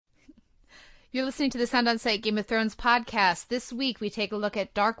You're listening to the Sound On Sight Game of Thrones podcast. This week we take a look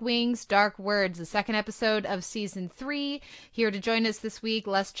at Dark Wings, Dark Words, the second episode of season 3. Here to join us this week,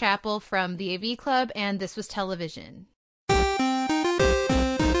 Les Chappell from the AV Club, and This Was Television.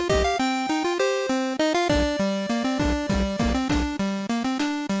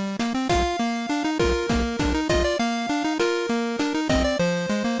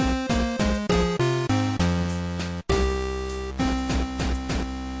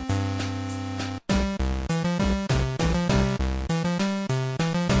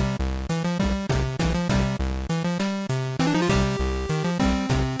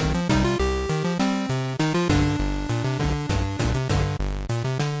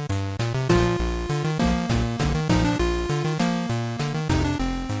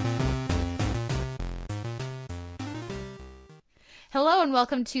 Hello and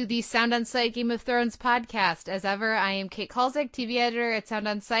welcome to the Sound On Sight Game of Thrones podcast. As ever, I am Kate Kalzik, TV editor at Sound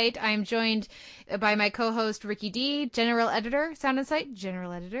On Sight. I am joined by my co-host Ricky D, general editor, Sound On Sight,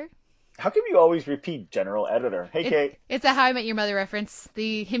 general editor. How come you always repeat general editor? Hey, Kate. It's a How I Met Your Mother reference.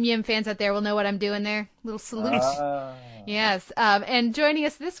 The Him Yim fans out there will know what I'm doing there. Little salute. Yes. And joining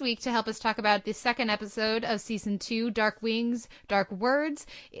us this week to help us talk about the second episode of Season 2, Dark Wings, Dark Words,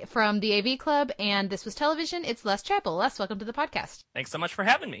 from the AV Club, and This Was Television, it's Les Chappell. Les, welcome to the podcast. Thanks so much for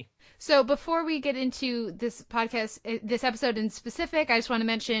having me. So before we get into this podcast, this episode in specific, I just want to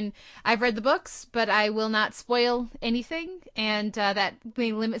mention I've read the books, but I will not spoil anything, and that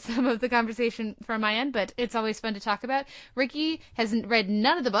may limit some of the conversation from my end, but it's always fun to talk about. Ricky hasn't read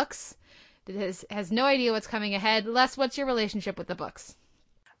none of the books, has no idea what's coming ahead. Les, what's your relationship with the books?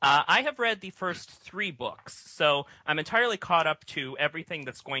 I have read the first 3 books, so I'm entirely caught up to everything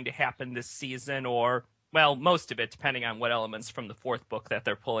that's going to happen this season, or, well, most of it, depending on what elements from the 4th book that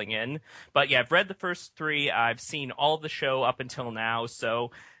they're pulling in. But yeah, I've read the first 3. I've seen all of the show up until now,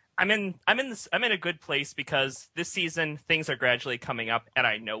 so I'm in a good place because this season things are gradually coming up, and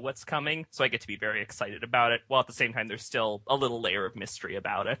I know what's coming, so I get to be very excited about it. While at the same time, there's still a little layer of mystery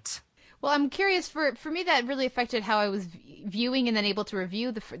about it. Well, I'm curious, for me that really affected how I was viewing and then able to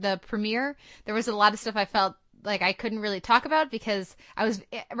review the premiere. There was a lot of stuff I felt like I couldn't really talk about because I was,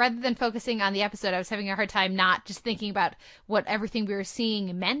 rather than focusing on the episode, I was having a hard time not just thinking about what everything we were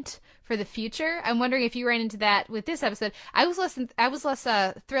seeing meant for the future. I'm wondering if you ran into that with this episode. I was less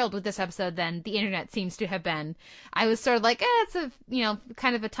thrilled with this episode than the internet seems to have been. I was sort of like, it's a,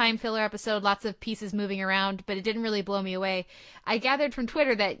 kind of a time filler episode, lots of pieces moving around, but it didn't really blow me away. I gathered from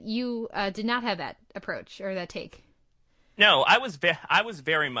Twitter that you did not have that approach or that take. No, I was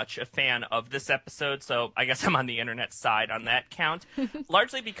very much a fan of this episode, so I guess I'm on the internet side on that count.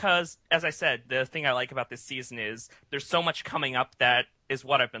 Largely because, as I said, the thing I like about this season is there's so much coming up that is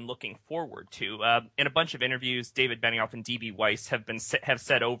what I've been looking forward to. In a bunch of interviews, David Benioff and D.B. Weiss have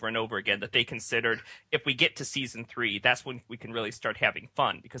said over and over again that they considered if we get to season 3, that's when we can really start having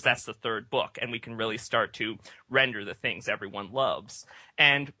fun, because that's the 3rd book, and we can really start to render the things everyone loves.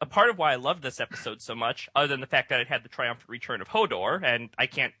 And a part of why I love this episode so much, other than the fact that it had the triumphant return of Hodor, and I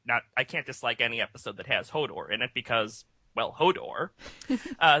can't dislike any episode that has Hodor in it because, well, Hodor.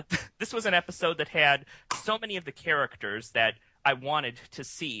 This was an episode that had so many of the characters that I wanted to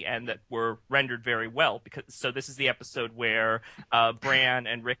see and that were rendered very well. So this is the episode where Bran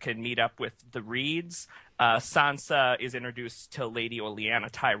and Rickon meet up with the Reeds. Sansa is introduced to Lady Olenna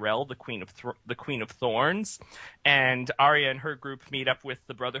Tyrell, the Queen of Thorns, and Arya and her group meet up with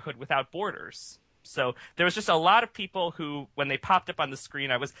the Brotherhood Without Borders. So there was just a lot of people who, when they popped up on the screen,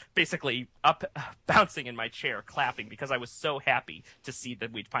 I was basically up, bouncing in my chair, clapping, because I was so happy to see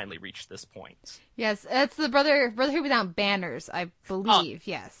that we'd finally reached this point. Yes, that's the Brotherhood Without Banners, I believe,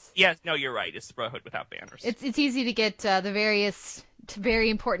 yes. Yes, no, you're right. It's the Brotherhood Without Banners. It's easy to get the various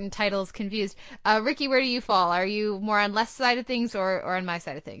very important titles confused. Ricky, where do you fall? Are you more on Les' side of things or on my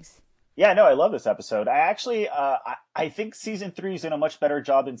side of things? Yeah, no, I love this episode. I actually, I think season 3 is doing a much better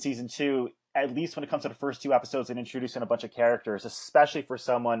job than season 2, at least when it comes to the first 2 episodes and introducing a bunch of characters, especially for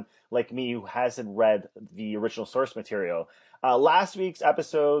someone like me who hasn't read the original source material. Last week's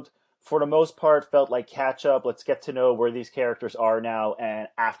episode, for the most part, felt like catch up. Let's get to know where these characters are now and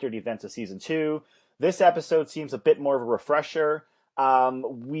after the events of season 2. This episode seems a bit more of a refresher.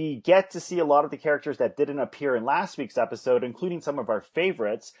 We get to see a lot of the characters that didn't appear in last week's episode, including some of our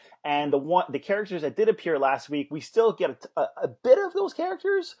favorites. And the characters that did appear last week, we still get a bit of those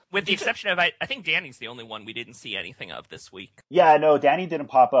characters. With the exception of, I think Dany's the only one we didn't see anything of this week. Yeah, no, Dany didn't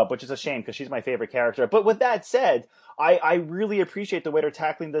pop up, which is a shame because she's my favorite character. But with that said, I really appreciate the way they're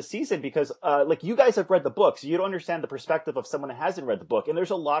tackling this season because, like, you guys have read the books. You don't understand the perspective of someone who hasn't read the book. And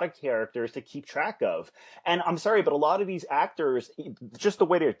there's a lot of characters to keep track of. And I'm sorry, but a lot of these actors, just the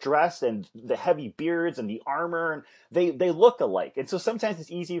way they're dressed and the heavy beards and the armor, and they look alike. And so sometimes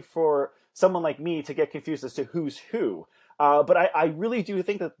it's easy for someone like me to get confused as to who's who. But I really do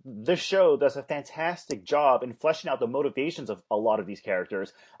think that this show does a fantastic job in fleshing out the motivations of a lot of these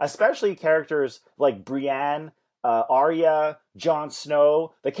characters, especially characters like Brienne, Arya, Jon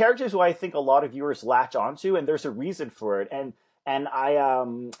Snow, the characters who I think a lot of viewers latch onto, and there's a reason for it. And I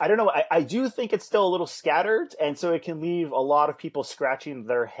don't know, I do think it's still a little scattered, and so it can leave a lot of people scratching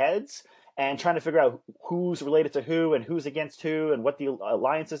their heads and trying to figure out who's related to who and who's against who and what the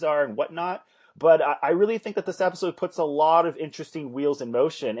alliances are and whatnot. But I really think that this episode puts a lot of interesting wheels in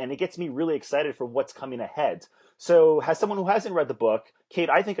motion, and it gets me really excited for what's coming ahead. So, as someone who hasn't read the book, Kate,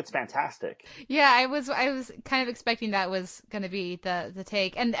 I think it's fantastic. Yeah, I was kind of expecting that was going to be the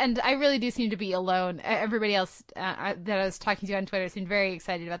take, and I really do seem to be alone. Everybody else that I was talking to on Twitter seemed very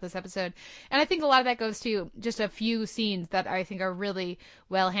excited about this episode, and I think a lot of that goes to just a few scenes that I think are really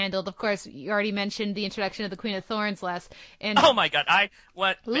well handled. Of course, you already mentioned the introduction of the Queen of Thorns, Les. And oh my God, I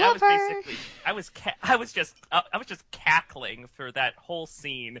was just cackling for that whole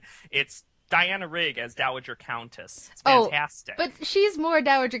scene. It's Diana Rigg as Dowager Countess. It's fantastic. But she's more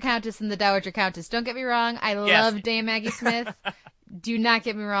Dowager Countess than the Dowager Countess. Don't get me wrong. I love Dame Maggie Smith. Do not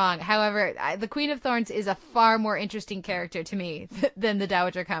get me wrong. However, the Queen of Thorns is a far more interesting character to me than the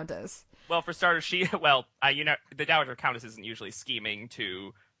Dowager Countess. Well, for starters, the Dowager Countess isn't usually scheming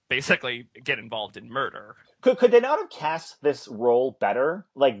to basically get involved in murder. Could they not have cast this role better?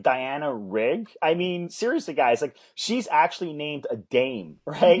 Like Diana Rigg? I mean, seriously, guys, like, she's actually named a dame,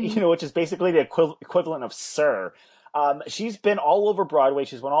 right? Mm-hmm. Which is basically the equivalent of sir. She's been all over Broadway.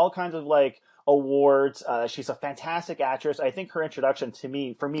 She's won all kinds of, like, awards. She's a fantastic actress. I think her introduction for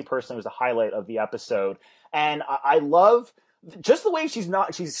me personally, was the highlight of the episode. And I love just the way she's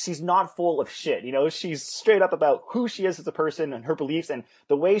not full of shit. She's straight up about who she is as a person and her beliefs, and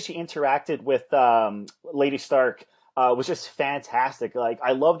the way she interacted with Lady Stark was just fantastic. Like,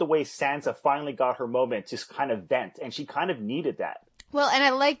 I love the way Sansa finally got her moment to kind of vent, and she kind of needed that. Well, and I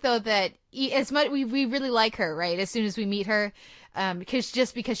like, though, that as much we really like her, right? As soon as we meet her, because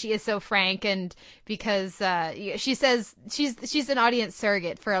she is so frank, and because she says she's an audience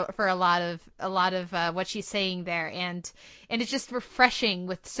surrogate for a lot of what she's saying there, and it's just refreshing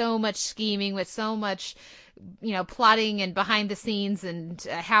with so much scheming, with so much plotting and behind the scenes and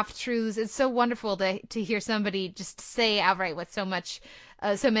half truths. It's so wonderful to hear somebody just say outright what so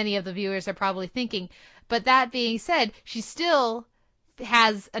many of the viewers are probably thinking. But that being said, she still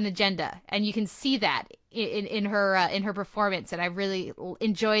has an agenda, and you can see that in her performance, and I really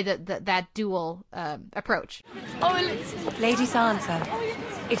enjoy that dual approach. Lady Sansa,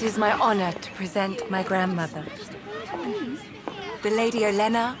 it is my honor to present my grandmother, the Lady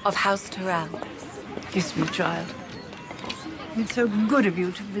Olenna of House Tyrell. Kiss me, child. It's so good of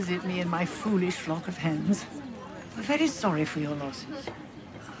you to visit me and my foolish flock of hens. We're very sorry for your losses.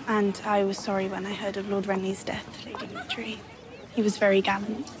 And I was sorry when I heard of Lord Renly's death, Lady Marjorie. He was very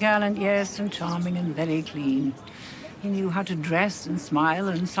gallant. Gallant, yes, and charming and very clean. He knew how to dress and smile,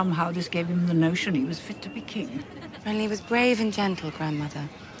 and somehow this gave him the notion he was fit to be king. Renly was brave and gentle, Grandmother.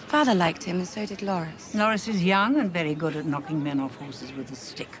 Father liked him, and so did Loras. Loras is young and very good at knocking men off horses with a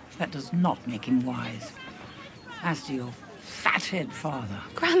stick. That does not make him wise. As to your fathead father...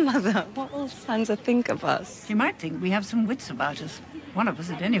 Grandmother, what will Sansa think of us? She might think we have some wits about us. One of us,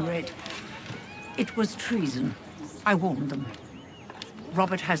 at any rate. It was treason. I warned them.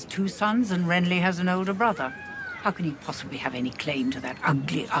 Robert has 2 sons, and Renly has an older brother. How can he possibly have any claim to that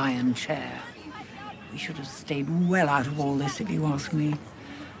ugly iron chair? We should have stayed well out of all this, if you ask me.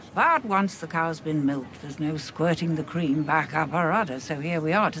 But once the cow's been milked, there's no squirting the cream back up her udder, so here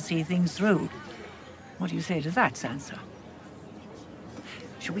we are to see things through. What do you say to that, Sansa?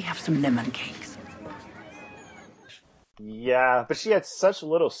 Shall we have some lemon cakes? Yeah, but she had such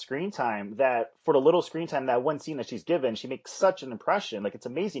little screen time that for the little screen time, that one scene that she's given, she makes such an impression. Like, it's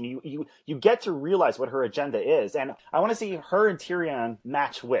amazing. You get to realize what her agenda is, and I want to see her and Tyrion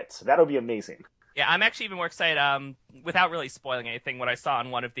match wits. That'll be amazing. Yeah, I'm actually even more excited. Without really spoiling anything, what I saw on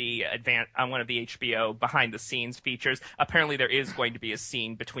one of the HBO behind the scenes features, apparently there is going to be a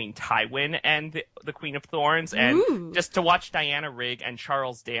scene between Tywin and the Queen of Thorns, and Ooh. Just to watch Diana Rigg and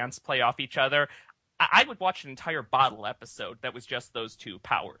Charles Dance play off each other. I would watch an entire bottle episode that was just those two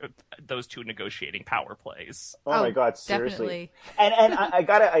negotiating power plays. Oh my God, seriously. Definitely. And I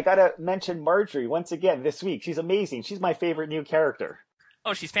gotta mention Marjorie once again this week. She's amazing. She's my favorite new character.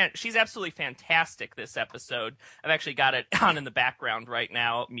 Oh, she's absolutely fantastic this episode. I've actually got it on in the background right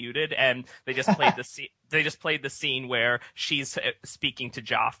now, muted, and they just played the scene where she's speaking to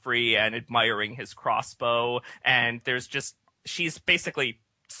Joffrey and admiring his crossbow, and there's just she's basically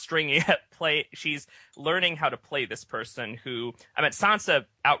stringing she's learning how to play this person who, I mean, Sansa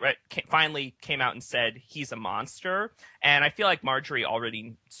outright finally came out and said he's a monster, and I feel like Marjorie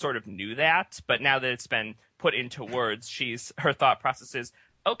already sort of knew that, but now that it's been put into words, her thought process is,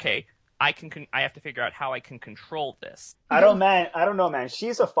 okay, I have to figure out how I can control this. I don't know, man.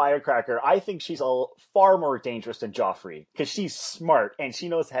 She's a firecracker. I think she's far more dangerous than Joffrey because she's smart and she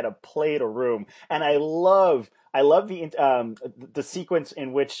knows how to play the room. And I love the sequence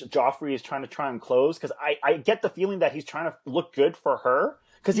in which Joffrey is trying and close, because I get the feeling that he's trying to look good for her.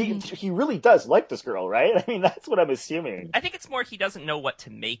 Because he really does like this girl, right? I mean, that's what I'm assuming. I think it's more he doesn't know what to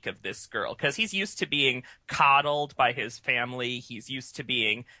make of this girl, because he's used to being coddled by his family. He's used to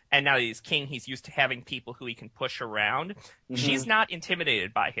being, and now that he's king, he's used to having people who he can push around. Mm-hmm. She's not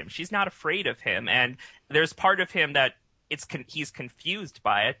intimidated by him. She's not afraid of him. And there's part of him that he's confused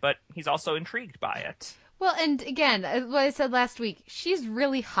by it, but he's also intrigued by it. Well, and again, what I said last week, she's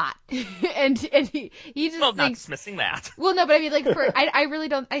really hot, and he just not dismissing that. Well, no, but I mean, like, I really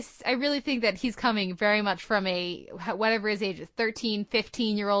don't. I really think that he's coming very much from a whatever his age is, 13,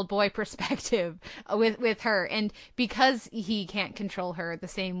 15-year-old boy perspective with her, and because he can't control her the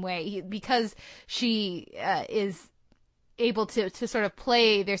same way, because she is able to sort of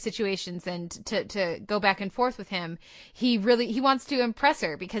play their situations and to go back and forth with him, he wants to impress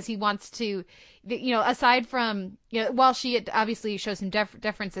her, because he wants to, aside from, while she obviously shows him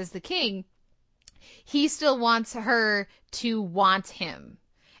deference as the king, he still wants her to want him.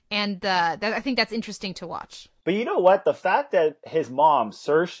 And I think that's interesting to watch. But you know what? The fact that his mom,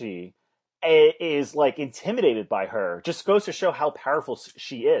 Cersei, is like intimidated by her just goes to show how powerful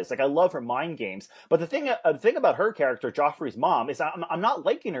she is. Like, I love her mind games, but the thing about her character, Joffrey's mom, is I'm not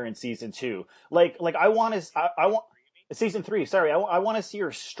liking her in season 2. Like I want season 3. Sorry, I want to see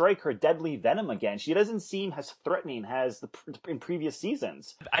her strike her deadly venom again. She doesn't seem as threatening as in previous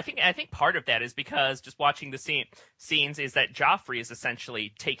seasons. I think part of that is because just watching the scenes is that Joffrey is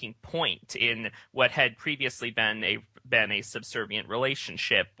essentially taking point in what had previously been a subservient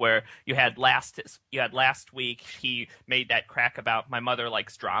relationship, where you had last week he made that crack about my mother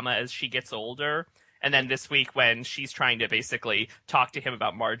likes drama as she gets older, and then this week when she's trying to basically talk to him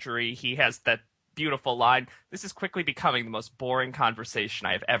about Marjorie, he has that beautiful line, "This is quickly becoming the most boring conversation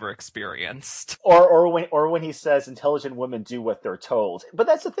I have ever experienced." Or when he says intelligent women do what they're told. But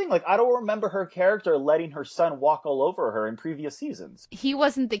that's the thing, like, I don't remember her character letting her son walk all over her in previous seasons. He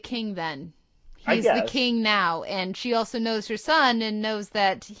wasn't the king then. He's the king now, and she also knows her son and knows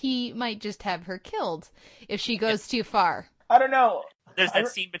that he might just have her killed if she goes too far. I don't know. There's that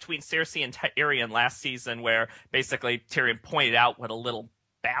scene between Cersei and Tyrion last season where basically Tyrion pointed out what a little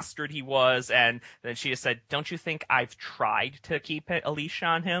bastard he was, and then she just said, "Don't you think I've tried to keep a leash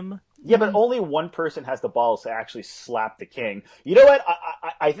on him?" Yeah, but only one person has the balls to actually slap the king. You know what?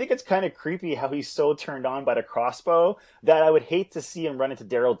 I think it's kind of creepy how he's so turned on by the crossbow that I would hate to see him run into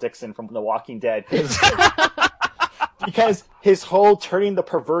Daryl Dixon from The Walking Dead. Because his whole turning the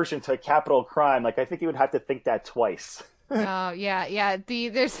perversion to a capital crime, like, I think he would have to think that twice. Oh, yeah.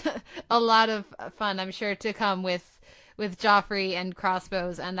 There's a lot of fun, I'm sure, to come with Joffrey and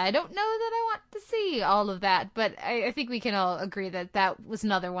crossbows, and I don't know that I want to see all of that, but I think we can all agree that was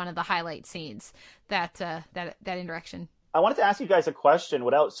another one of the highlight scenes, that interaction. I wanted to ask you guys a question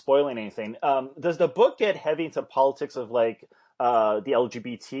without spoiling anything. Does the book get heavy into politics of, like, the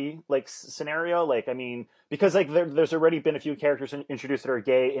LGBT, like, scenario? Like, I mean, because, like, there's already been a few characters introduced that are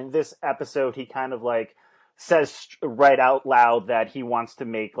gay. In this episode, he kind of, like, says right out loud that he wants to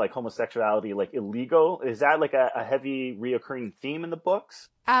make, like, homosexuality, like, illegal. Is that, like, a heavy reoccurring theme in the books?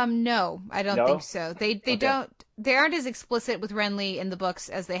 No, I don't think so. They Okay. they aren't as explicit with Renly in the books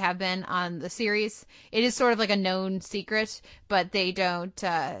as they have been on the series. It is sort of like a known secret, but they don't,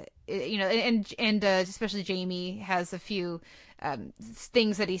 and especially Jaime has a few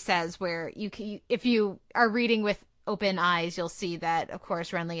things that he says where if you are reading with open eyes, you'll see that, of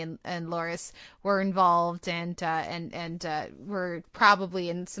course, Renly and Loras were involved and were probably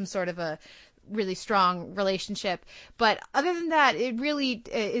in some sort of a really strong relationship. But other than that, it really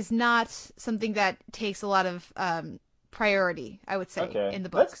is not something that takes a lot of priority, I would say, in the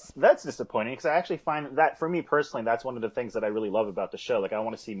books. That's disappointing, because I actually find that, for me personally, that's one of the things that I really love about the show. Like, I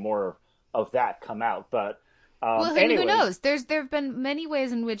want to see more of that come out, but well, who knows? There have been many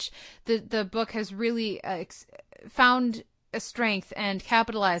ways in which the book has really found a strength and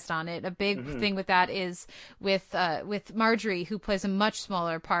capitalized on it. A big thing with that is with Marjorie, who plays a much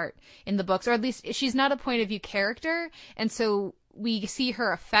smaller part in the books, or at least she's not a point of view character, and so we see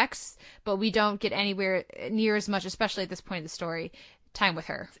her effects, but we don't get anywhere near as much, especially at this point in the story, time with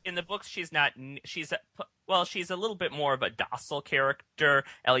her. In the books, well, she's a little bit more of a docile character,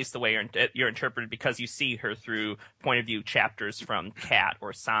 at least the way you're interpreted, because you see her through point of view chapters from Kat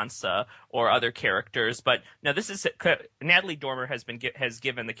or Sansa or other characters. But no, this is Natalie Dormer has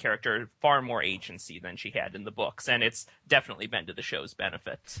given the character far more agency than she had in the books, and it's definitely been to the show's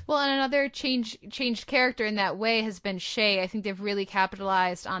benefit. Well, and another changed character in that way has been Shay. I think they've really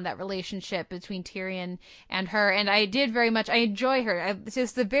capitalized on that relationship between Tyrion and her, and I enjoy her. It's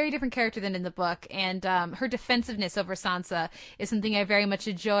just a very different character than in the book, and her defensiveness over Sansa is something I very much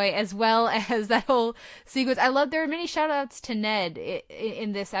enjoy, as well as that whole sequence. I love there are many shout outs to Ned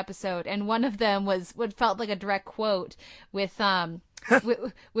in this episode, and one of them was what felt like a direct quote with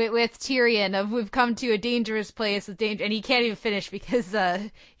with Tyrion of "We've come to a dangerous place with danger," and he can't even finish because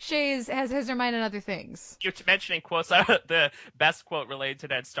Shay has her mind on other things. You're mentioning quotes. The best quote related to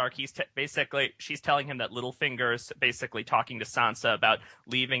Ned Stark. She's telling him that Littlefinger's basically talking to Sansa about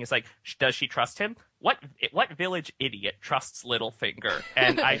leaving. It's like, does she trust him? What village idiot trusts Littlefinger?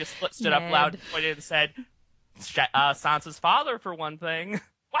 And I just stood up loud, pointed, and said, Sansa's father, for one thing.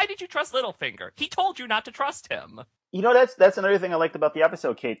 Why did you trust Littlefinger? He told you not to trust him. You know, that's another thing I liked about the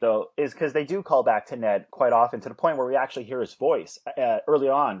episode, Kate, though, is because they do call back to Ned quite often, to the point where we actually hear his voice early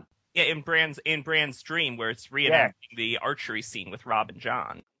on. Yeah, in Bran's dream, where it's reenacting the archery scene with Rob and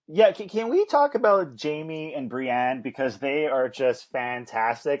John. Yeah, can we talk about Jaime and Brienne, because they are just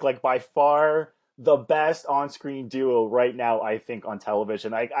fantastic. Like, by far the best on-screen duo right now, I think, on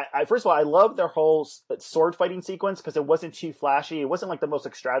television. I first of all, I love their whole sword fighting sequence because it wasn't too flashy. It wasn't like the most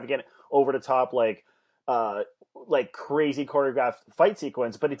extravagant, over the top, like crazy choreographed fight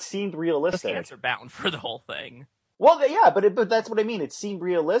sequence, but it seemed realistic. The hands are bound for the whole thing. Well, yeah, but that's what I mean. It seemed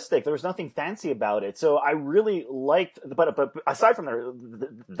realistic. There was nothing fancy about it. So I really liked, but aside from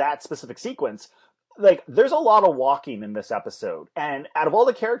that specific sequence, like, there's a lot of walking in this episode. And out of all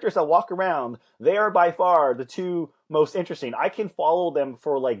the characters that walk around, they are by far the two most interesting. I can follow them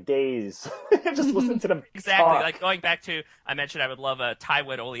for like days and just listen to them Exactly. talk. Like, going back to, I mentioned I would love a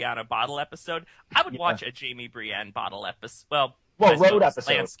Tywin Oleana bottle episode. I would watch a Jaime Brienne bottle episode. Well, road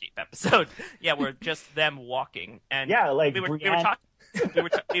episode. Landscape episode. Yeah, where just them walking. And yeah, like we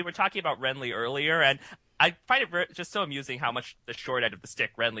were talking about Renly earlier, and I find it just so amusing how much the short end of the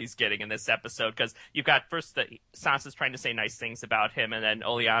stick Renly's getting in this episode, because you've got first Sansa's trying to say nice things about him, and then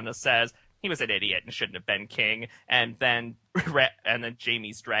Oleana says he was an idiot and shouldn't have been king, and then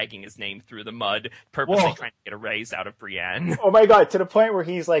Jaime's dragging his name through the mud, purposely trying to get a raise out of Brienne. Oh my god, to the point where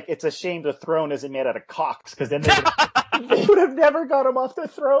he's like, it's a shame the throne isn't made out of cocks, because then they would have never got him off the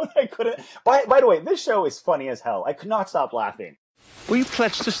throne. I couldn't. By the way, this show is funny as hell. I could not stop laughing. Were you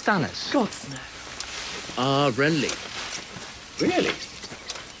pledged to Stannis? Gods no. Ah, Renly. Really?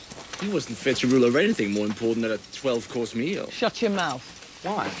 He wasn't fit to rule over anything more important than a 12-course meal. Shut your mouth.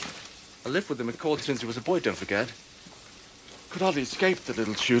 Why? I lived with him at court since he was a boy, don't forget. Could hardly escape the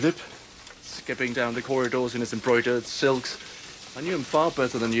little tulip. Skipping down the corridors in his embroidered silks. I knew him far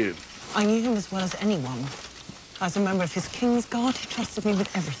better than you. I knew him as well as anyone. As a member of his King's Guard, he trusted me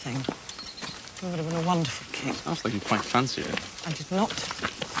with everything. He would have been a wonderful king. Sounds like you quite fancy him. I did not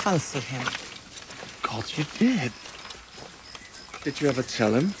fancy him. God, you did. Did you ever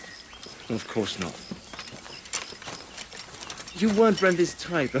tell him? Well, of course not. You weren't Renly's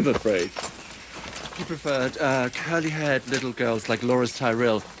type, I'm afraid. He preferred curly-haired little girls like Loras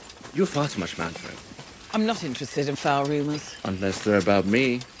Tyrell. You're far too much man for him. I'm not interested in foul rumours. Unless they're about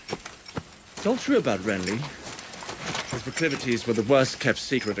me. It's all true about Renly. His proclivities were the worst-kept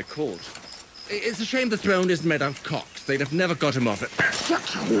secret at court. It's a shame the throne isn't made out of cocks. They'd have never got him off it.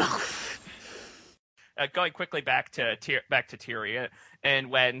 Shut your mouth! Going quickly back to Tyrion, and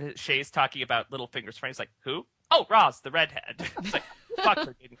when Shay's talking about Littlefinger's friend, he's like, who? Oh, Roz, the redhead. He's like,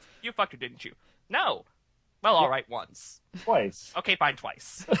 you fucked her, didn't you? No. Well, all right, once. Twice. Okay, fine,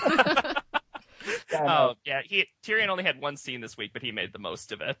 twice. Tyrion only had one scene this week, but he made the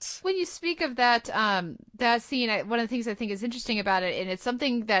most of it. When you speak of that scene, one of the things I think is interesting about it, and it's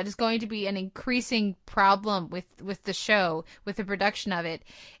something that is going to be an increasing problem with the show, with the production of it,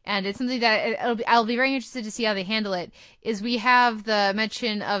 and it's something that I'll be very interested to see how they handle it, is we have the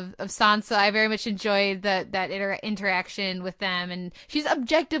mention of Sansa. I very much enjoyed that interaction with them, and she's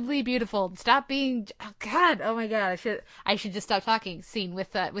objectively beautiful. Stop being, oh my god, I should just stop talking. Scene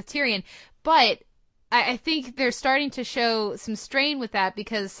with Tyrion. But I think they're starting to show some strain with that,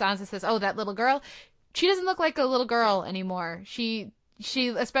 because Sansa says, oh, that little girl, she doesn't look like a little girl anymore. She,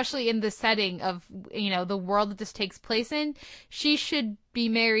 especially in the setting of, the world that this takes place in, she should be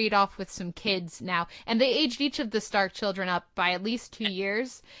married off with some kids now. And they aged each of the Stark children up by at least 2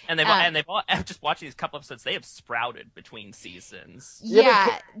 years. And they've all, just watching these couple episodes, they have sprouted between seasons.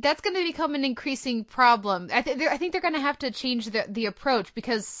 Yeah, that's going to become an increasing problem. I think they're going to have to change the approach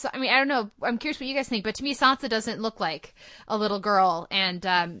because, I mean, I don't know. I'm curious what you guys think, but to me, Sansa doesn't look like a little girl, and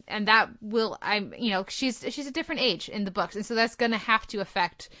that will, she's a different age in the books, and so that's going to have to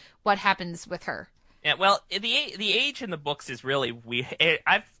affect what happens with her. Yeah, well, the age in the books is really weird.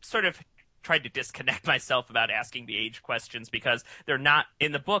 I've sort of tried to disconnect myself about asking the age questions because they're not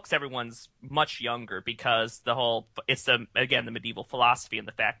in the books. Everyone's much younger because again the medieval philosophy and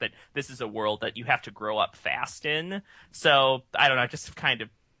the fact that this is a world that you have to grow up fast in. So I don't know. I just kind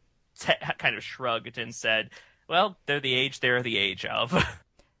of shrugged and said, "Well, they're the age of."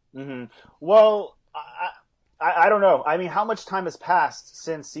 Mm-hmm. Well, I don't know. I mean, how much time has passed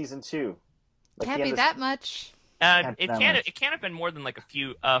since season 2? Can't be that much. It can't have been more than like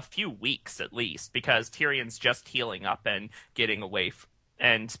a few weeks at least, because Tyrion's just healing up and getting away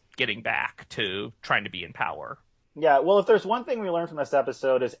and getting back to trying to be in power. Yeah, well, if there's one thing we learned from this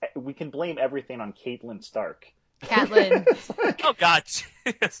episode is we can blame everything on Catelyn Stark. Catelyn. Oh God.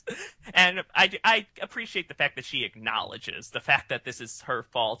 And I appreciate the fact that she acknowledges the fact that this is her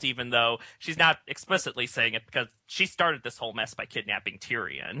fault, even though she's not explicitly saying it, because she started this whole mess by kidnapping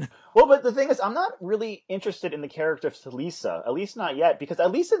Tyrion. Well, but the thing is, I'm not really interested in the character of Talisa, at least not yet, because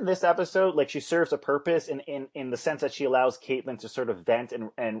at least in this episode, like, she serves a purpose in the sense that she allows Catelyn to sort of vent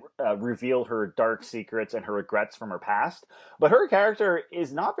and reveal her dark secrets and her regrets from her past. But her character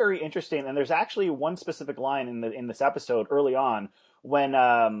is not very interesting, and there's actually one specific line in this episode early on when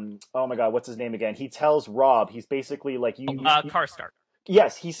oh my God, what's his name again? He tells Robb, he's basically like, Karstark.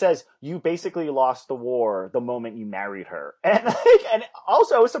 Yes, he says, you basically lost the war the moment you married her. And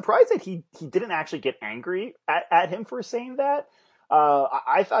also I was surprised that he didn't actually get angry at him for saying that.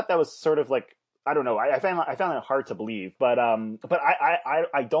 I thought that was sort of like, I don't know, I found it hard to believe, but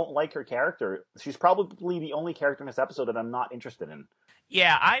I don't like her character. She's probably the only character in this episode that I'm not interested in.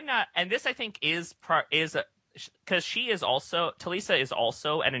 Yeah, I'm not, and this I think is because Talisa is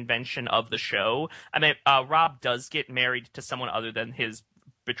also an invention of the show. I mean, Robb does get married to someone other than his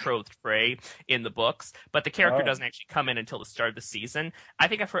betrothed Frey in the books, but the character doesn't actually come in until the start of the season. I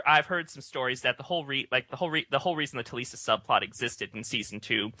think I've heard some stories that the whole reason the Talisa subplot existed in season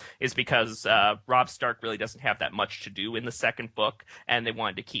 2 is because Robb Stark really doesn't have that much to do in the second book, and they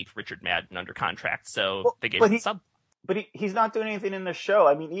wanted to keep Richard Madden under contract, so they gave him the sub. But he's not doing anything in the show.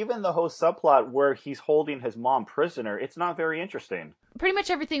 I mean, even the whole subplot where he's holding his mom prisoner, it's not very interesting. Pretty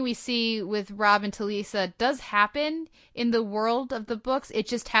much everything we see with Robb and Talisa does happen in the world of the books. It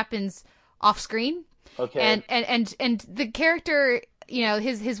just happens off screen. Okay. And the character, you know,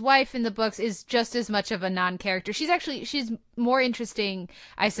 his wife in the books is just as much of a non-character. She's more interesting,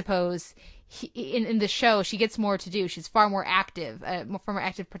 I suppose. In the show, she gets more to do. She's far more active, far more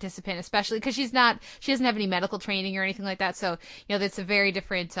active participant, especially because she doesn't have any medical training or anything like that. So, you know, that's a very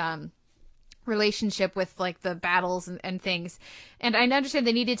different relationship with like the battles and things. And I understand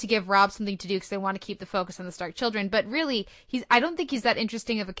they needed to give Robb something to do because they want to keep the focus on the Stark children, but really I don't think he's that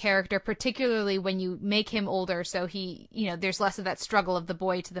interesting of a character, particularly when you make him older, so there's less of that struggle of the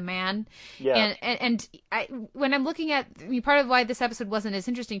boy to the man. Yeah. And when I'm looking at, part of why this episode wasn't as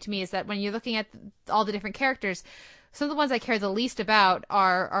interesting to me is that when you're looking at all the different characters, some of the ones I care the least about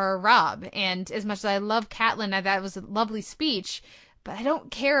are Robb. And as much as I love Catelyn, that was a lovely speech, but I don't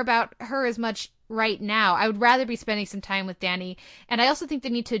care about her as much right now. I would rather be spending some time with Dany. And I also think they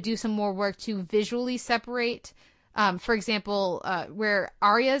need to do some more work to visually separate, for example, where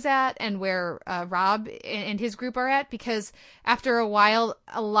Arya's at and where Robb and his group are at, because after a while,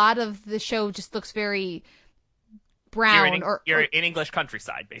 a lot of the show just looks very brown. You're in English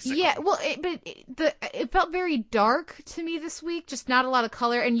countryside, basically. Yeah, well, it felt very dark to me this week, just not a lot of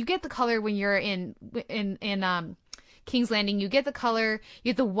color. And you get the color when you're in King's Landing. You get the color,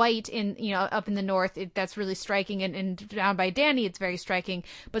 you get the white up in the north. That's really striking, and down by Dany, it's very striking.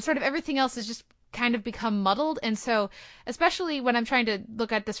 But sort of everything else has just kind of become muddled. And so, especially when I'm trying to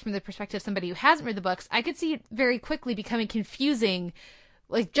look at this from the perspective of somebody who hasn't read the books, I could see it very quickly becoming confusing,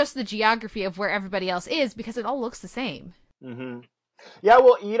 like just the geography of where everybody else is, because it all looks the same. Mm-hmm. Yeah,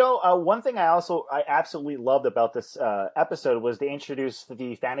 well, one thing I absolutely loved about this episode was they introduced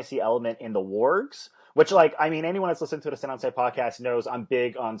the fantasy element in the wargs. Which, like, I mean, anyone that's listened to the Sin Outside podcast knows I'm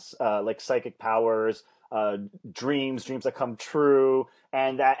big on, like, psychic powers, dreams that come true,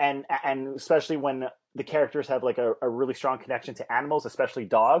 and especially when the characters have, like, a really strong connection to animals, especially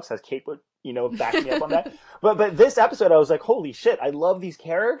dogs, as Kate would, back me up on that. But this episode, I was like, holy shit, I love these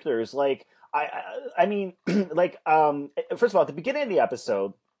characters. Like, I mean, like, first of all, at the beginning of the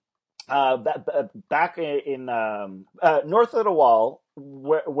episode, back in north of the wall,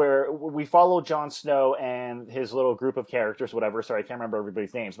 where we follow Jon Snow and his little group of characters, whatever. Sorry, I can't remember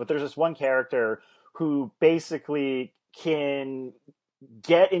everybody's names, but there's this one character who basically can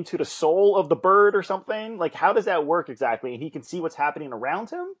get into the soul of the bird or something. Like, how does that work exactly? And he can see what's happening around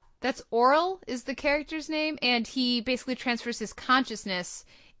him? That's Oral is the character's name, and he basically transfers his consciousness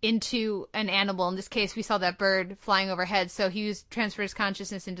into an animal. In this case, we saw that bird flying overhead, so he transfers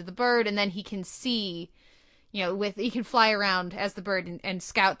consciousness into the bird, and then he can see, he can fly around as the bird and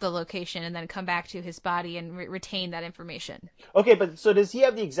scout the location, and then come back to his body and retain that information. Okay, but so does he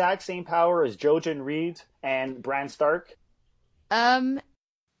have the exact same power as Jojen Reed and Bran Stark? In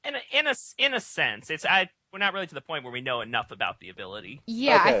a sense, we're not really to the point where we know enough about the ability.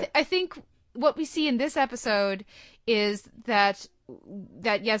 Yeah, okay. I think what we see in this episode is that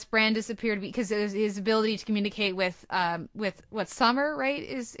yes, Bran disappeared because his ability to communicate with what Summer, right,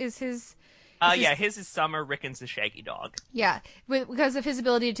 is his. His is Summer. Rickon's the shaggy dog. Yeah, because of his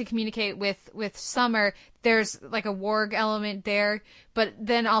ability to communicate with Summer, there's like a warg element there, but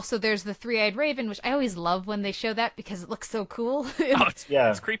then also there's the three-eyed raven, which I always love when they show that because it looks so cool.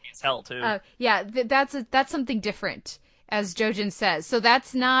 It's creepy as hell too. That's something different, as Jojen says. So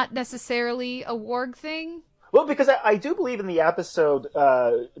that's not necessarily a warg thing. Well, because I do believe in the episode,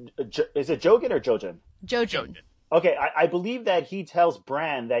 is it Jojen or Jojen? Jojen. Okay, I believe that he tells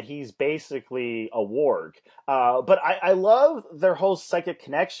Bran that he's basically a warg. But I love their whole psychic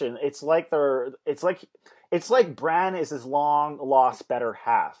connection. It's like Bran is his long lost better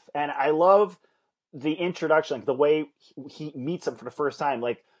half. And I love the introduction, like the way he meets him for the first time,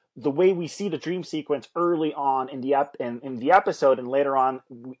 like the way we see the dream sequence early on in the episode, and later on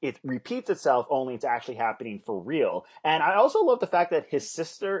it repeats itself, only it's actually happening for real. And I also love the fact that his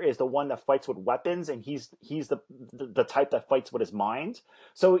sister is the one that fights with weapons, and he's the type that fights with his mind.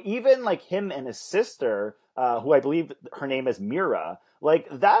 So even like him and his sister, who I believe her name is Mira, like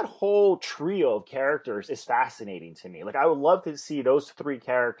that whole trio of characters is fascinating to me. Like I would love to see those three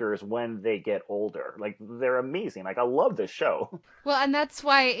characters when they get older. Like they're amazing. Like I love this show. Well, and that's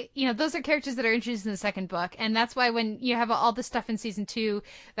why, those are characters that are introduced in the second book. And that's why when you have all this stuff in season 2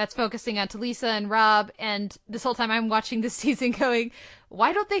 that's focusing on Talisa and Robb, and this whole time I'm watching this season going,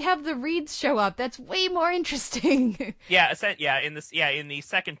 why don't they have the Reeds show up? That's way more interesting. In the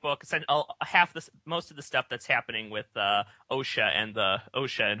second book, most of the stuff that's happening with Osha and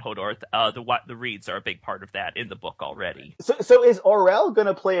Hodor, the Reeds are a big part of that in the book already. So is Orell going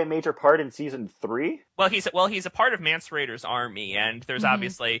to play a major part in season 3? Well, he's a part of Mance Rayder's army, and there's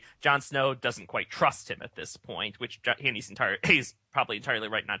obviously Jon Snow doesn't quite trust him at this point, which he's probably entirely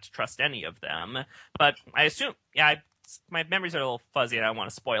right not to trust any of them. But I assume, my memories are a little fuzzy, and I don't want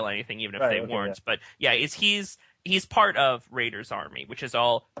to spoil anything, even if they weren't. Yeah. But he's part of Raider's army, which is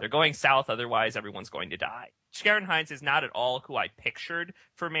all they're going south. Otherwise, everyone's going to die. Scarron Hines is not at all who I pictured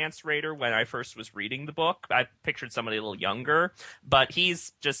for Mance Rayder when I first was reading the book. I pictured somebody a little younger, but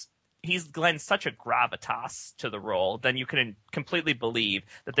he's lends such a gravitas to the role, then you can completely believe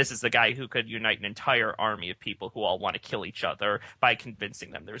that this is the guy who could unite an entire army of people who all want to kill each other by convincing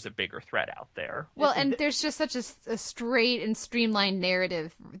them there's a bigger threat out there. Well, and there's just such a straight and streamlined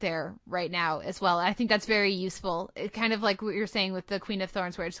narrative there right now as well. I think that's very useful. It kind of like what you're saying with the Queen of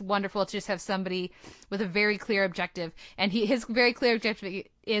Thorns, where it's wonderful to just have somebody with a very clear objective, and his very clear objective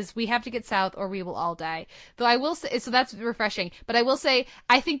is we have to get south or we will all die. Though I will say, so that's refreshing, but I will say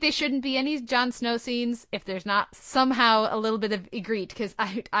I think there shouldn't be any Jon Snow scenes if there's not somehow a little bit of Ygritte, because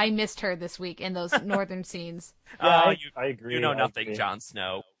I missed her this week in those northern scenes. I agree. You know nothing, Jon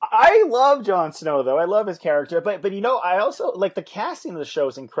Snow. I love Jon Snow, though. I love his character. But I also, like, the casting of the show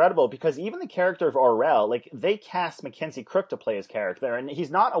is incredible, because even the character of Orell, like, they cast Mackenzie Crook to play his character, and he's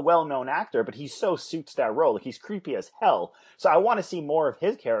not a well-known actor, but he so suits that role. Like, he's creepy as hell. So I want to see more of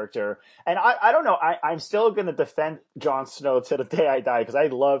his character. And I don't know, I'm still going to defend Jon Snow to the day I die, because I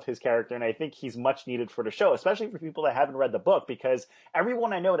love his character, and I think he's much needed for the show, especially for people that haven't read the book, because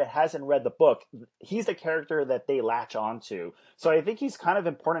everyone I know that hasn't read the book, he's the character that they latch onto. So I think he's kind of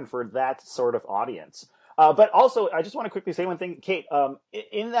important for that sort of audience. But also, I just want to quickly say one thing, Kate.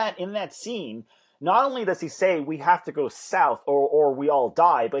 In that scene, not only does he say we have to go south or we all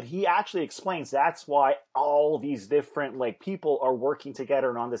die, but he actually explains that's why all these different people are working together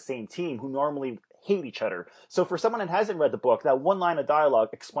and on the same team who normally hate each other. So for someone that hasn't read the book, that one line of dialogue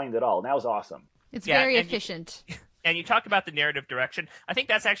explained it all, and that was awesome. It's very efficient. And you talk about the narrative direction. I think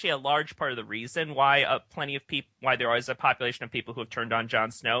that's actually a large part of the reason why why there is a population of people who have turned on Jon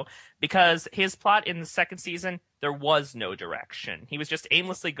Snow, because his plot in the second season there was no direction. He was just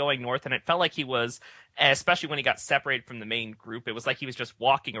aimlessly going north, and it felt like he was, especially when he got separated from the main group, it was like he was just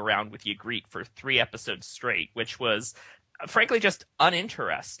walking around with Ygritte for 3 episodes straight, which was frankly just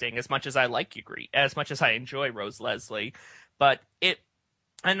uninteresting, as much as I like Ygritte, as much as I enjoy Rose Leslie. But I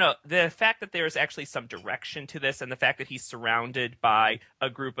don't know, the fact that there's actually some direction to this, and the fact that he's surrounded by a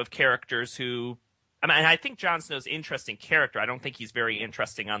group of characters who, I mean, I think Jon Snow's an interesting character. I don't think he's very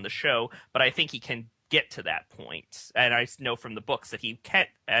interesting on the show, but I think he can get to that point. And I know from the books that he can,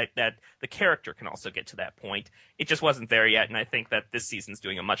 that the character can also get to that point. It just wasn't there yet, and I think that this season's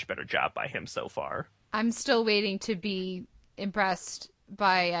doing a much better job by him so far. I'm still waiting to be impressed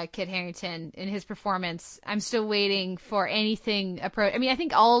by Kit Harington in his performance. I'm still waiting for anything I mean, I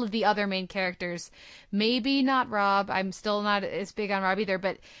think all of the other main characters, maybe not Rob. I'm still not as big on Rob either,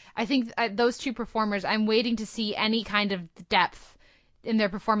 but I think those 2 performers, I'm waiting to see any kind of depth in their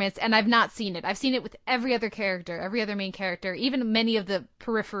performance, and I've not seen it. I've seen it with every other character, every other main character, even many of the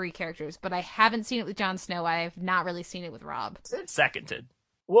periphery characters, but I haven't seen it with Jon Snow. I have not really seen it with Rob. Seconded.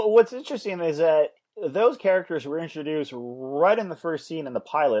 Well, what's interesting is that those characters were introduced right in the first scene in the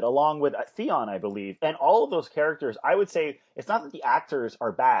pilot, along with Theon, I believe. And all of those characters, I would say, it's not that the actors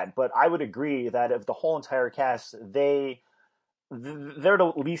are bad, but I would agree that of the whole entire cast, they're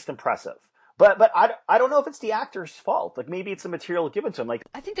the least impressive. But I don't know if it's the actor's fault. Like, maybe it's the material given to him. Like,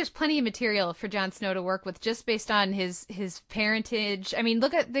 I think there's plenty of material for Jon Snow to work with just based on his parentage. I mean,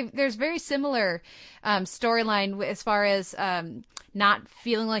 look at there's very similar storyline as far as not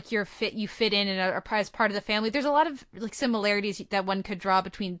feeling like you fit in and are as part of the family. There's a lot of like similarities that one could draw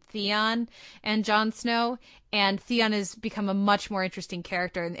between Theon and Jon Snow, and Theon has become a much more interesting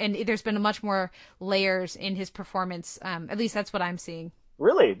character, and there's been a much more layers in his performance. At least that's what I'm seeing.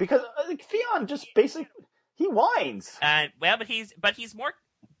 Really? Because Theon just basically, he whines. Well, but he's more,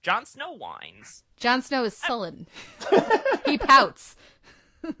 Jon Snow whines. Jon Snow is sullen. He pouts.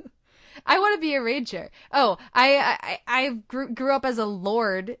 I want to be a ranger. Oh, I grew up as a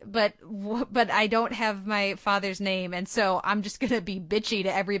lord, but I don't have my father's name, and so I'm just gonna be bitchy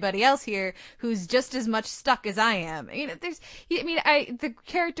to everybody else here who's just as much stuck as I am. You know, the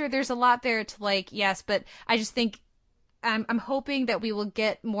character, there's a lot there to like, yes, but I just think I'm hoping that we will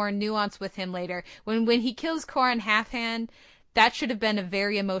get more nuance with him later. When he kills Corin Halfhand, that should have been a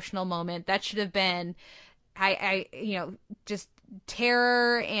very emotional moment. That should have been, just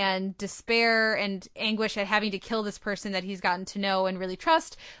terror and despair and anguish at having to kill this person that he's gotten to know and really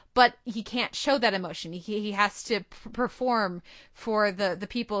trust. But he can't show that emotion. He has to perform for the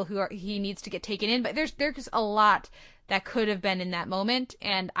people he needs to get taken in. But there's a lot that could have been in that moment,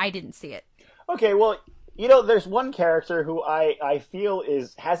 and I didn't see it. Okay, well, you know, there's one character who I feel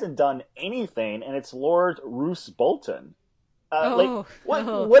hasn't done anything, and it's Lord Roose Bolton.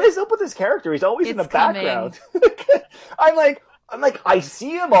 What is up with this character? He's always in the background. I'm like, I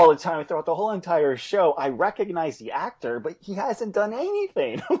see him all the time throughout the whole entire show. I recognize the actor, but he hasn't done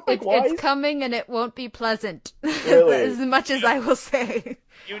anything. It's coming, and it won't be pleasant. Really? As much as I will say.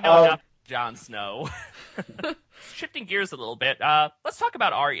 You know enough, Jon Snow. Shifting gears a little bit, let's talk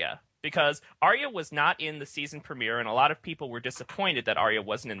about Arya. Because Arya was not in the season premiere, and a lot of people were disappointed that Arya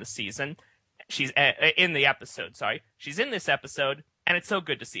wasn't in the season. She's in the episode, sorry. She's in this episode, and it's so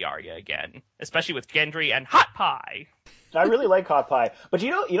good to see Arya again, especially with Gendry and Hot Pie. I really like Hot Pie. But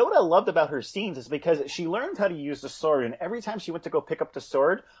you know what I loved about her scenes is because she learned how to use the sword, and every time she went to go pick up the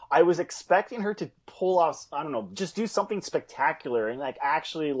sword, I was expecting her to pull off, I don't know, just do something spectacular and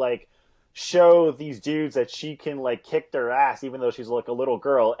actually show these dudes that she can kick their ass even though she's a little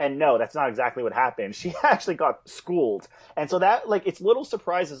girl. And no, that's not exactly what happened. She actually got schooled. And so that it's little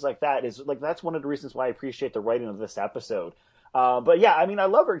surprises like that is that's one of the reasons why I appreciate the writing of this episode. But yeah, I mean, I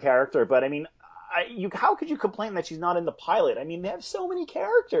love her character, but I mean, how could you complain that she's not in the pilot? I mean, they have so many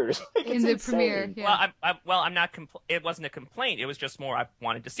characters in the premiere. Yeah. I'm not. It wasn't a complaint. It was just more I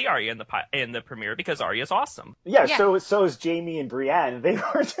wanted to see Arya in the premiere because Arya's awesome. Yeah. So is Jamie and Brienne. They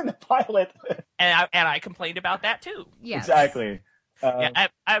weren't in the pilot, and I complained about that too. Yeah. Exactly. I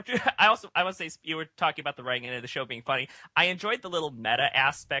want to say, you were talking about the writing of the show being funny. I enjoyed the little meta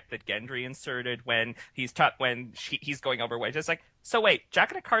aspect that Gendry inserted when he's going over ways. It's like, so wait,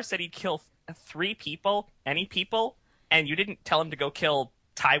 Jack and Akar said he'd kill 3 people, any people, and you didn't tell him to go kill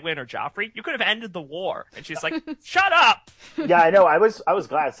Tywin or Joffrey? You could have ended the war. And she's like, shut up! Yeah, I know. I was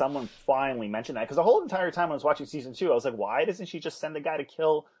glad someone finally mentioned that, because the whole entire time I was watching season 2, I was like, why doesn't she just send the guy to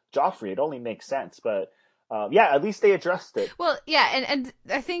kill Joffrey? It only makes sense. But at least they addressed it. Well, yeah, and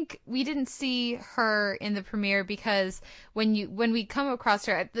I think we didn't see her in the premiere because when we come across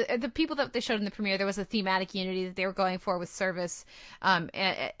her, the people that they showed in the premiere, there was a thematic unity that they were going for with service,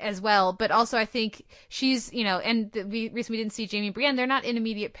 as well. But also, I think she's, and we recently didn't see Jamie and Brienne. They're not in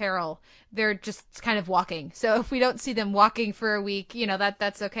immediate peril. They're just kind of walking. So if we don't see them walking for a week,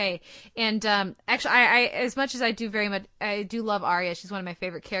 that's okay. And actually, I as much as I do love Arya. She's one of my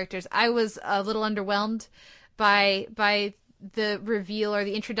favorite characters. I was a little underwhelmed by the reveal or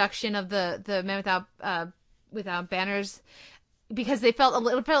the introduction of the men without banners, because they felt a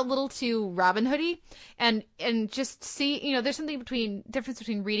little too Robin Hoody, and just see, there's something difference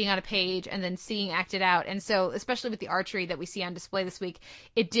between reading on a page and then seeing acted out. And so, especially with the archery that we see on display this week,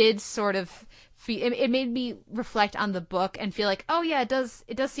 it did sort of it made me reflect on the book and feel like, oh yeah, it does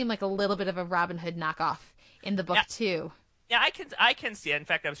seem like a little bit of a Robin Hood knockoff in the book too. Yeah, I can see it. In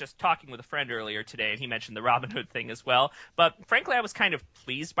fact, I was just talking with a friend earlier today, and he mentioned the Robin Hood thing as well. But frankly, I was kind of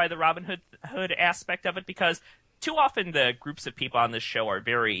pleased by the Robin Hood aspect of it, because too often the groups of people on this show are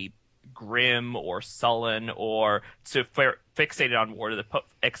very grim or sullen or fixated on war to the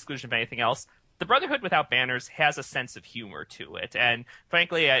exclusion of anything else. The Brotherhood Without Banners has a sense of humor to it, and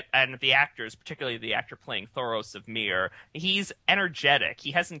frankly, and the actors, particularly the actor playing Thoros of Myr, he's energetic. He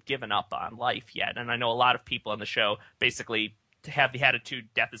hasn't given up on life yet, and I know a lot of people on the show basically have the attitude,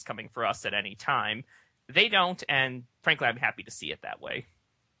 death is coming for us at any time. They don't, and frankly, I'm happy to see it that way.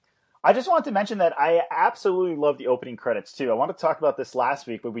 I just wanted to mention that I absolutely love the opening credits too. I wanted to talk about this last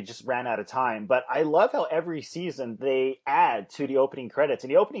week, but we just ran out of time. But I love how every season they add to the opening credits. And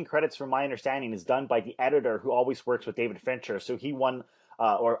the opening credits, from my understanding, is done by the editor who always works with David Fincher. So he won,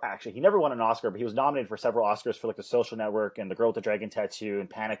 or actually he never won an Oscar, but he was nominated for several Oscars for like The Social Network and The Girl with the Dragon Tattoo and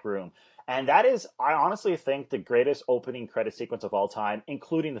Panic Room. And that is, I honestly think, the greatest opening credit sequence of all time,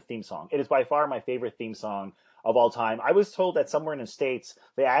 including the theme song. It is by far my favorite theme song of all time. I was told that somewhere in the States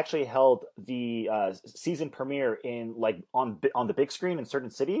they actually held the season premiere in on the big screen in certain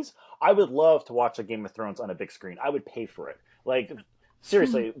cities. I would love to watch a Game of Thrones on a big screen. I would pay for it. Like,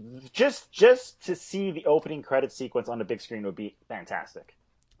 seriously, just to see the opening credit sequence on the big screen would be fantastic.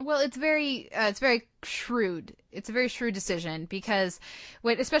 Well, it's very shrewd. It's a very shrewd decision, because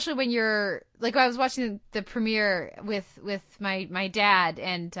especially when you're like, I was watching the premiere with my dad,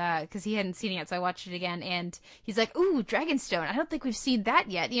 and because he hadn't seen it yet, so I watched it again, and he's like, "Ooh, Dragonstone! I don't think we've seen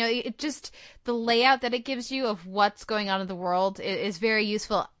that yet." It just, the layout that it gives you of what's going on in the world is very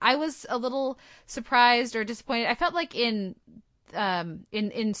useful. I was a little surprised or disappointed. I felt like in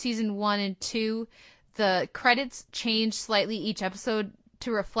season 1 and 2, the credits changed slightly each episode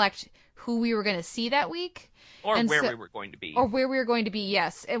to reflect who we were going to see that week. Or where we were going to be. Or where we were going to be,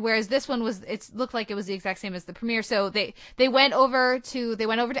 yes. Whereas this one it looked like it was the exact same as the premiere. So they went over to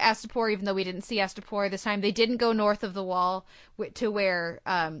Astapor, even though we didn't see Astapor this time. They didn't go north of the wall to where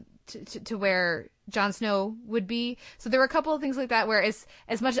to where Jon Snow would be. So there were a couple of things like that where, as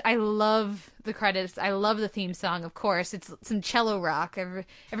much as I love the credits, I love the theme song, of course. It's some cello rock.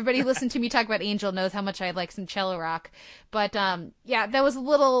 Everybody who listened to me talk about Angel knows how much I like some cello rock. But yeah, that was a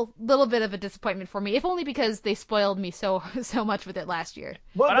little bit of a disappointment for me, if only because they spoiled me so much with it last year.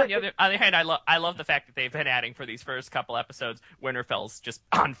 But on the other hand, I love the fact that they've been adding for these first couple episodes, Winterfell's just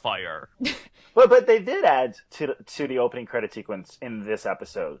on fire. But they did add to the opening credit sequence in this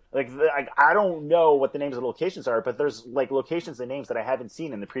episode. Like, I don't know what the names of the locations are, but there's like locations and names that I haven't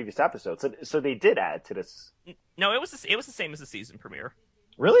seen in the previous episodes. So they did add to this. No, it was the same as the season premiere.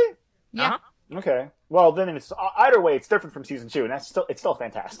 Really? Yeah. Uh-huh. Okay. Well, then it's either way, it's different from season 2, and it's still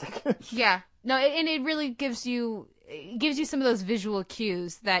fantastic. Yeah. No, and it really gives you some of those visual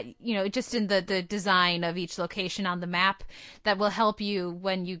cues that, just in the design of each location on the map, that will help you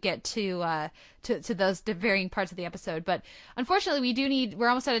when you get to those varying parts of the episode. But unfortunately, we're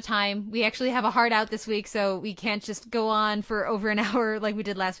almost out of time. We actually have a hard out this week, so we can't just go on for over an hour like we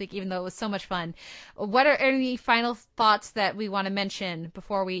did last week, even though it was so much fun. What are any final thoughts that we want to mention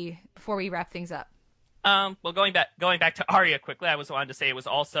before we wrap things up? Well, going back to Arya quickly, I wanted to say it was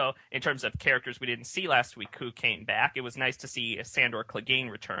also, in terms of characters we didn't see last week who came back, it was nice to see Sandor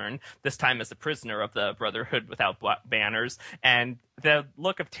Clegane return, this time as a prisoner of the Brotherhood Without Banners, and the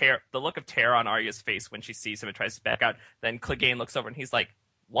look of terror on Arya's face when she sees him and tries to back out. Then Clegane looks over and he's like,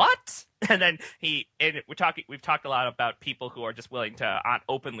 "What?" And then we've talked a lot about people who are just willing to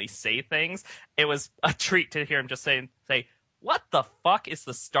openly say things. It was a treat to hear him just say, "What the fuck is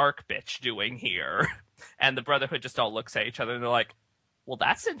the Stark bitch doing here?" And the Brotherhood just all looks at each other and they're like, "Well,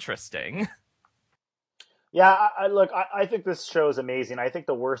 that's interesting." Yeah, I think this show is amazing. I think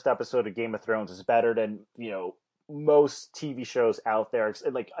the worst episode of Game of Thrones is better than, most TV shows out there,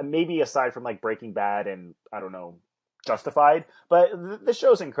 like maybe aside from like Breaking Bad and I don't know, Justified, but the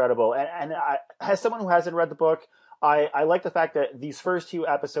show's incredible. And as someone who hasn't read the book, I like the fact that these first 2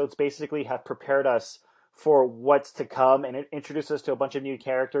 episodes basically have prepared us for what's to come and it introduced us to a bunch of new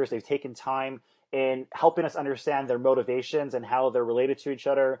characters. They've taken time in helping us understand their motivations and how they're related to each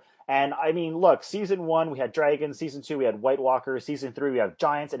other. And I mean, look, season 1, we had dragons. Season 2, we had White Walkers. Season 3, we have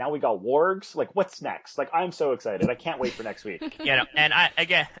giants. And now we got wargs. Like, what's next? Like, I'm so excited. I can't wait for next week. Yeah, no, and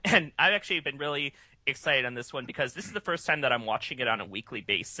I've actually been really excited on this one because this is the first time that I'm watching it on a weekly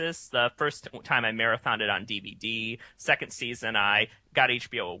basis. The first time I marathoned it on DVD. Second season, I got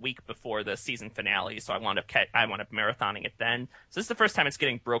HBO a week before the season finale, so I wound up marathoning it then. So this is the first time it's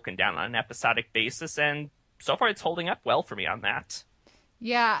getting broken down on an episodic basis, and so far it's holding up well for me on that.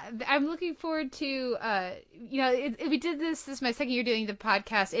 Yeah, I'm looking forward to, we did this is my second year doing the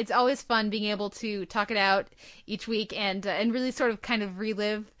podcast. It's always fun being able to talk it out each week and really sort of kind of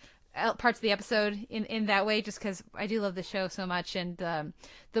relive parts of the episode in that way, just because I do love the show so much and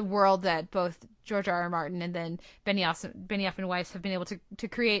the world that both George R.R. Martin and then Benioff and Weiss have been able to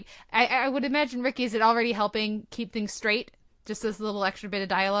create. I would imagine, Ricky, is it already helping keep things straight? Just this little extra bit of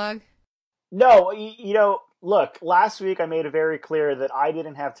dialogue? No, look, last week I made it very clear that I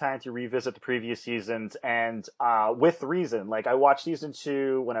didn't have time to revisit the previous seasons, and with reason. Like, I watched season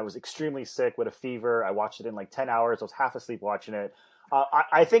 2 when I was extremely sick with a fever. I watched it in like 10 hours. I was half asleep watching it.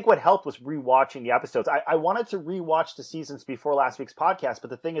 I think what helped was rewatching the episodes. I wanted to rewatch the seasons before last week's podcast, but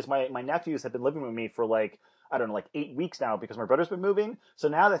the thing is my nephews have been living with me for like, I don't know, like 8 weeks now because my brother's been moving. So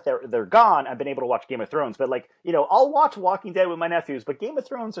now that they're gone, I've been able to watch Game of Thrones. But like, I'll watch Walking Dead with my nephews, but Game of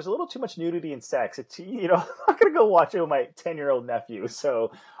Thrones, there's a little too much nudity and sex. It's, I'm not going to go watch it with my 10-year-old nephew.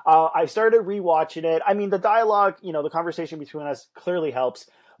 So I started rewatching it. I mean, the dialogue, the conversation between us clearly helps.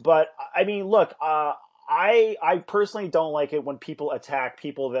 But I mean, look, I personally don't like it when people attack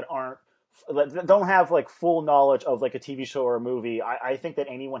people that don't have like full knowledge of like a TV show or a movie. I think that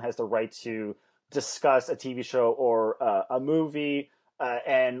anyone has the right to discuss a TV show or a movie,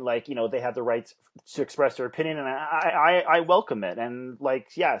 and like they have the right to express their opinion, and I welcome it. And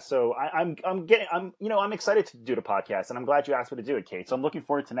like, yeah, so I'm excited to do the podcast, and I'm glad you asked me to do it, Kate. So I'm looking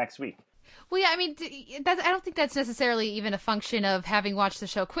forward to next week. Well, yeah, I mean, I don't think that's necessarily even a function of having watched the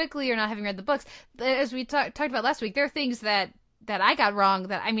show quickly or not having read the books. As we talked about last week, there are things that I got wrong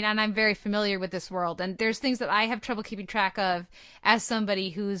and I'm very familiar with this world, and there's things that I have trouble keeping track of as somebody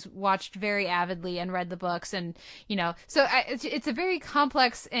who's watched very avidly and read the books, and so it's a very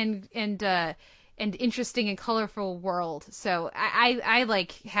complex and interesting and colorful world. So I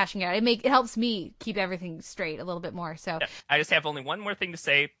like hashing it out. It helps me keep everything straight a little bit more. So yeah, I just have only one more thing to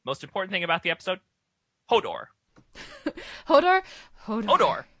say. Most important thing about the episode: Hodor. Hodor.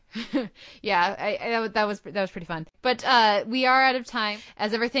 Yeah, that was pretty fun. But we are out of time.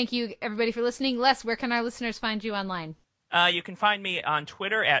 As ever, thank you everybody for listening. Les, where can our listeners find you online? You can find me on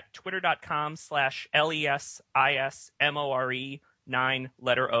Twitter at twitter.com/LESISMORE 9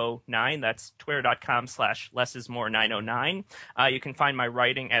 That's twitter.com/lessismore909. You can find my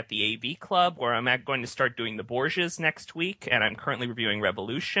writing at the AV Club, where I'm going to start doing the Borgias next week, and I'm currently reviewing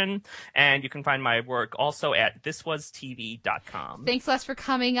Revolution. And you can find my work also at thiswastv.com. Thanks, Les, for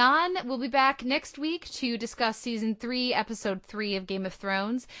coming on. We'll be back next week to discuss Season 3, Episode 3 of Game of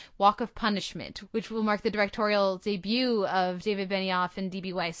Thrones, Walk of Punishment, which will mark the directorial debut of David Benioff and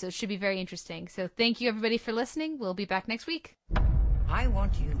D.B. Weiss, so it should be very interesting. So thank you, everybody, for listening. We'll be back next week. I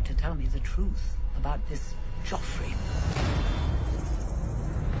want you to tell me the truth about this Joffrey.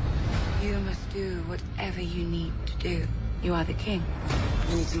 You must do whatever you need to do. You are the king.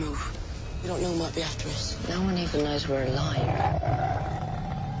 We need to move. We don't know who might be after us. No one even knows we're alive.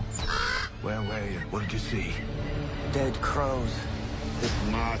 Where were you? What did you see? Dead crows. This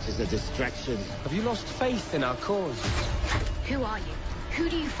march is a distraction. Have you lost faith in our cause? Who are you? Who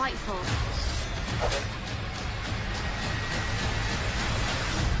do you fight for?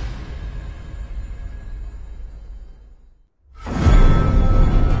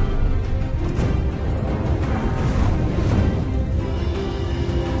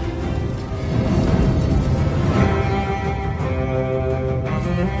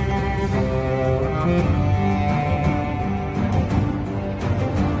 Mm-hmm.